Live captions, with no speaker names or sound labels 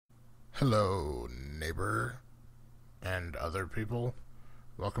Hello, neighbor, and other people.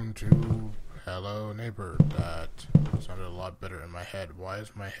 Welcome to Hello Neighbor. That sounded a lot better in my head. Why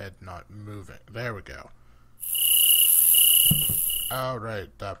is my head not moving? There we go.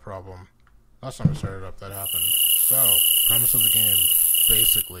 Alright, that problem. Last time I started up, that happened. So, premise of the game,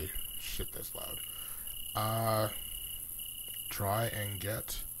 basically, shit that's loud. Try and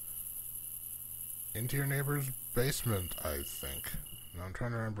get into your neighbor's basement, I think. Now I'm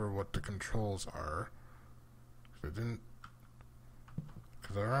trying to remember what the controls are. Because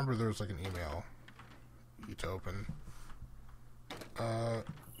I remember there was like an email you to open.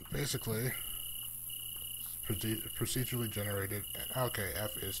 Basically, procedurally generated. And okay,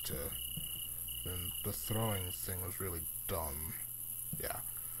 F is to. And the throwing thing was really dumb. Yeah.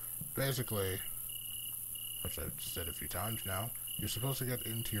 Basically, which I've said a few times now, you're supposed to get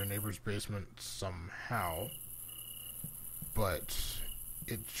into your neighbor's basement somehow, but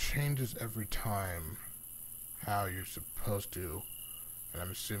it changes every time how you're supposed to, and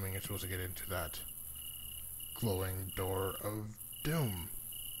I'm assuming you're supposed to get into that glowing door of doom.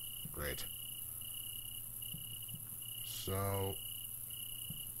 Great. So,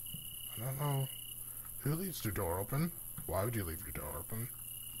 I don't know, who leaves their door open? Why would you leave your door open?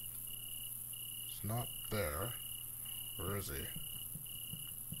 It's not there. Where is he?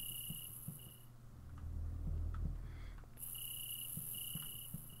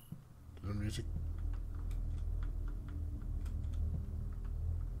 The music...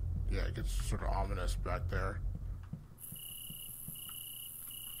 Yeah, it gets sort of ominous back there.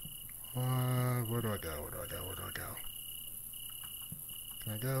 Where do I go? Where do I go? Where do I go?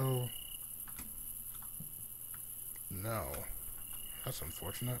 Can I go? No. That's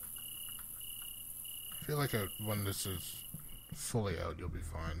unfortunate. I feel like when this is fully out, you'll be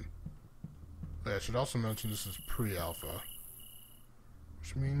fine. But I should also mention this is pre-alpha,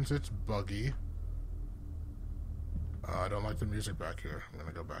 which means it's buggy. I don't like the music back here. I'm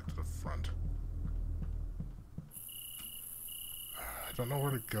gonna go back to the front. I don't know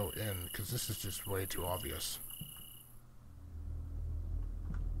where to go in, because this is just way too obvious.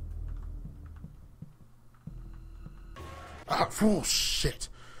 Ah, oh shit!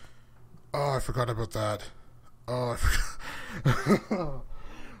 Oh, I forgot about that. Oh, I forgot.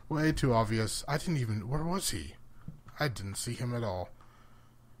 Way too obvious. I didn't even... Where was he? I didn't see him at all.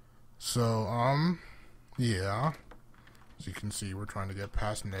 So, yeah. As you can see, we're trying to get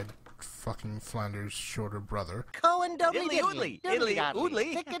past Ned fucking Flanders' shorter brother. Cohen Diddlely, Diddly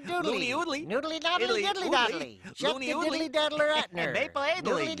Oodly, Doodly Oodly, Noodly Doddly Diddly Doddly, Shut the Diddly Daddler Atner, Maple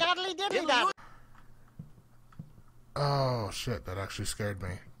Noodly Doddly Diddly Doddly. Oh shit, that actually scared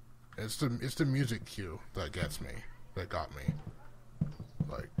me. It's the music cue that gets me, that got me.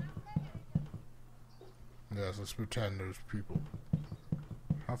 Like, yes, let's pretend there's people.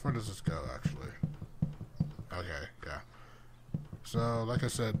 How far does this go, actually? Okay, yeah. So, like I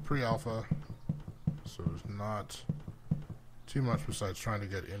said, pre-alpha, so there's not too much besides trying to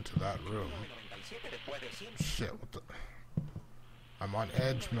get into that room. Shit, what the... I'm on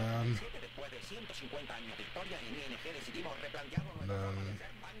edge, man. And then...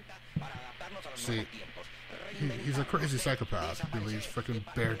 See, he's a crazy psychopath who leaves frickin'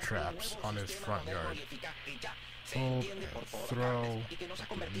 bear traps on his front yard. Hold and throw,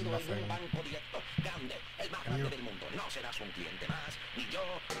 nothing.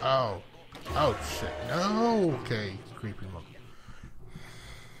 Oh. Oh, shit. No! Okay, creepy monkey.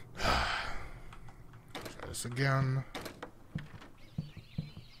 Try this again.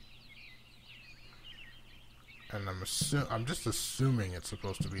 And I'm just assuming it's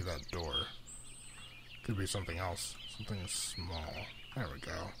supposed to be that door. Could be something else. Something small. There we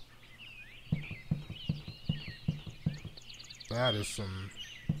go. That is some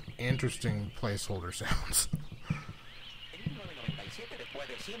interesting placeholder sounds.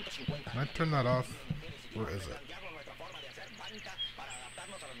 Can I turn that off? Where is it?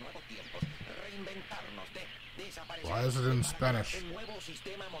 Why is it in Spanish?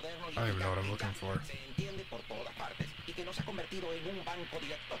 I don't even know what I'm looking for.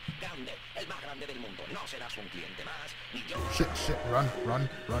 Shit, run.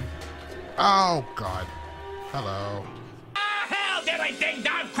 Oh, God. Hello. Hell did I dig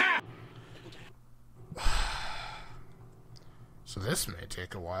down crap? So this may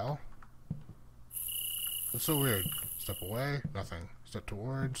take a while. That's so weird. Step away, nothing. Step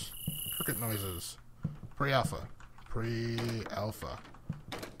towards, cricket noises. Pre-alpha. Pre-alpha.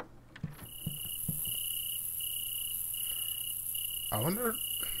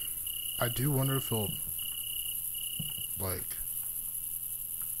 I do wonder if he'll, like,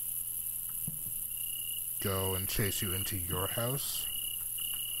 go and chase you into your house.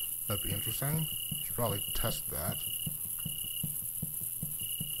 That'd be interesting. Should probably test that.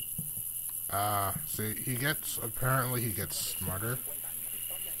 See, apparently he gets smarter.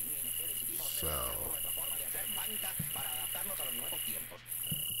 So...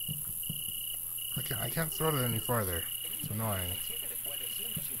 I can't throw it any farther. It's annoying.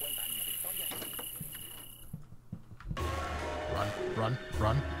 Run.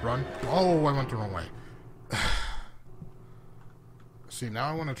 Oh, I went the wrong way. See,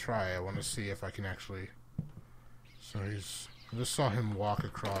 now I want to try. I want to see if I can actually... So I just saw him walk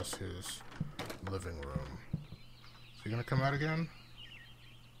across his living room. Is he gonna come out again?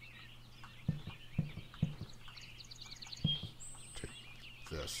 Take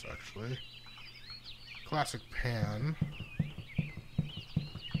this, actually. Classic pan.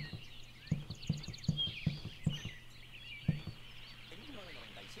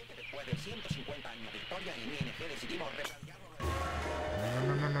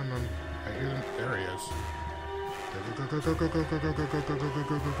 No. I hear them. There he is.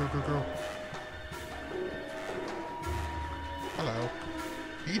 Go. Hello.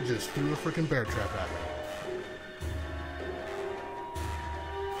 He just threw a freaking bear trap at me.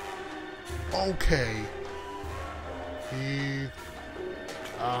 Okay. Did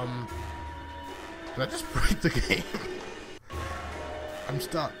I just break the game? I'm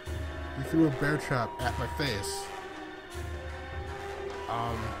stuck. He threw a bear trap at my face.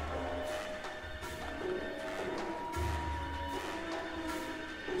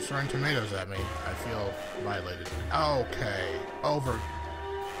 Throwing tomatoes at me. I feel violated. Okay.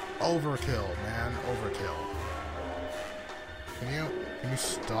 Overkill, man. Overkill. Can you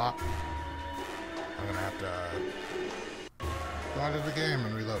stop? I'm gonna have to go out of the game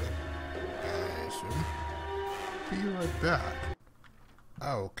and reload it. I assume. Be right back.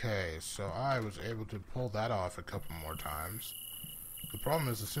 Okay, so I was able to pull that off a couple more times. The problem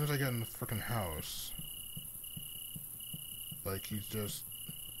is, as soon as I get in the frickin' house, like, he's just...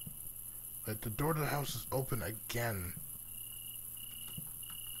 Like, the door to the house is open again.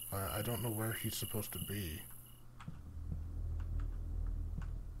 I don't know where he's supposed to be.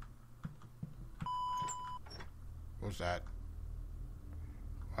 What was that?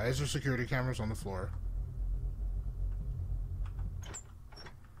 Why is there security cameras on the floor?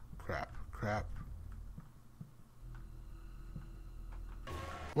 Crap.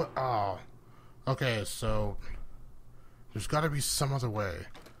 What? Oh. Okay, so... There's gotta be some other way.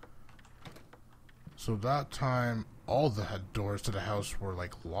 So that time, all the doors to the house were,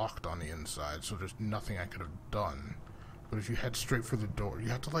 like, locked on the inside, so there's nothing I could have done. But if you head straight for the door, you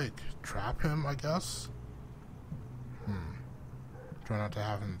have to, like, trap him, I guess? Try not to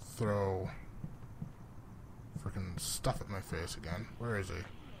have him throw freaking stuff at my face again. Where is he? Is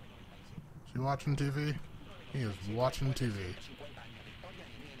he watching TV? He is watching TV.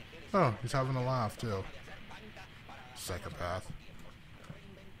 Oh, he's having a laugh, too. Psychopath.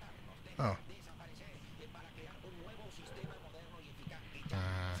 Oh.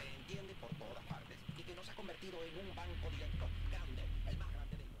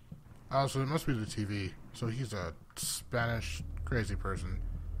 Oh, so it must be the TV. So he's a Spanish crazy person.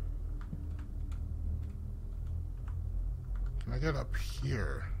 Can I get up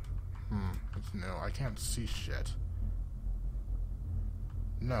here? No, I can't see shit.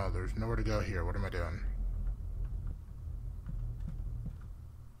 No, there's nowhere to go here. What am I doing?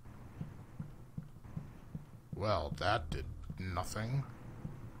 Well, that did nothing.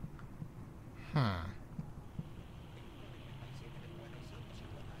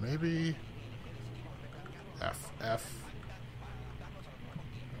 Maybe... F. There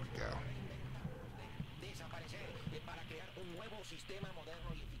we go.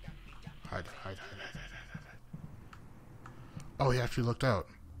 Hide. Oh, he actually looked out.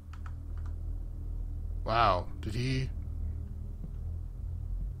 Wow, did he...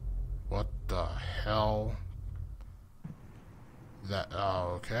 What the hell?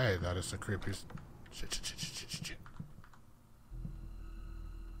 Oh, okay, that is the creepiest... Shit.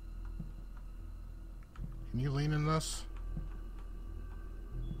 Can you lean in this?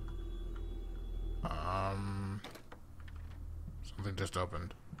 Something just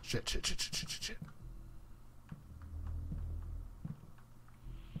opened. Shit.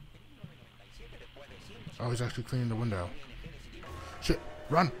 Oh, he's actually cleaning the window. Shit.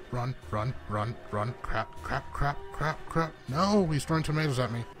 Run. Crap. No, he's throwing tomatoes at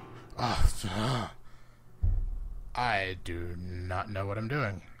me. I do not know what I'm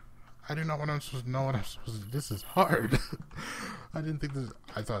doing. I do not know what I'm supposed to do. This is hard. I didn't think this...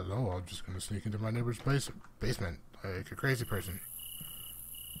 I thought, oh, I'm just going to sneak into my neighbor's basement like a crazy person.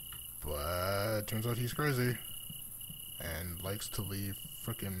 But turns out he's crazy. And likes to leave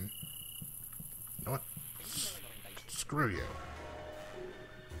frickin' You know what? Screw you.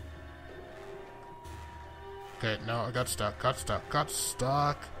 Okay, no, I got stuck.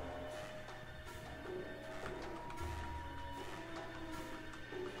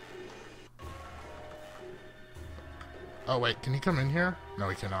 Oh wait, can he come in here? No,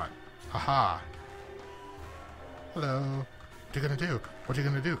 he cannot. Haha. Hello. What you gonna do? What you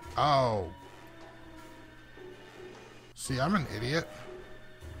gonna do? Oh. See, I'm an idiot.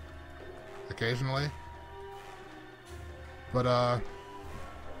 Occasionally. But,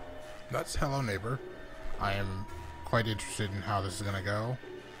 that's Hello Neighbor. I am quite interested in how this is gonna go.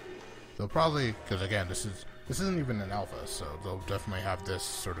 They'll probably, because again, this isn't even an alpha, so they'll definitely have this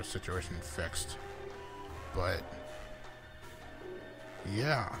sort of situation fixed. But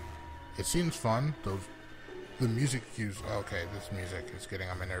yeah, it seems fun. The music cues. Okay, this music is getting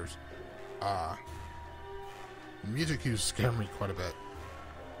on my nerves. The music cues scare me quite a bit.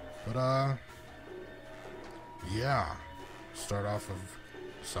 But yeah, start off of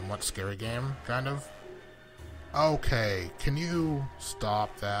somewhat scary game, kind of. Okay, can you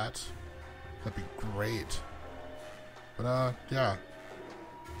stop that? That'd be great. But yeah.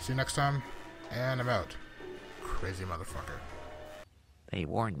 See you next time, and I'm out. Crazy motherfucker. They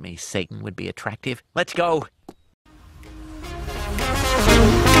warned me Satan would be attractive. Let's go!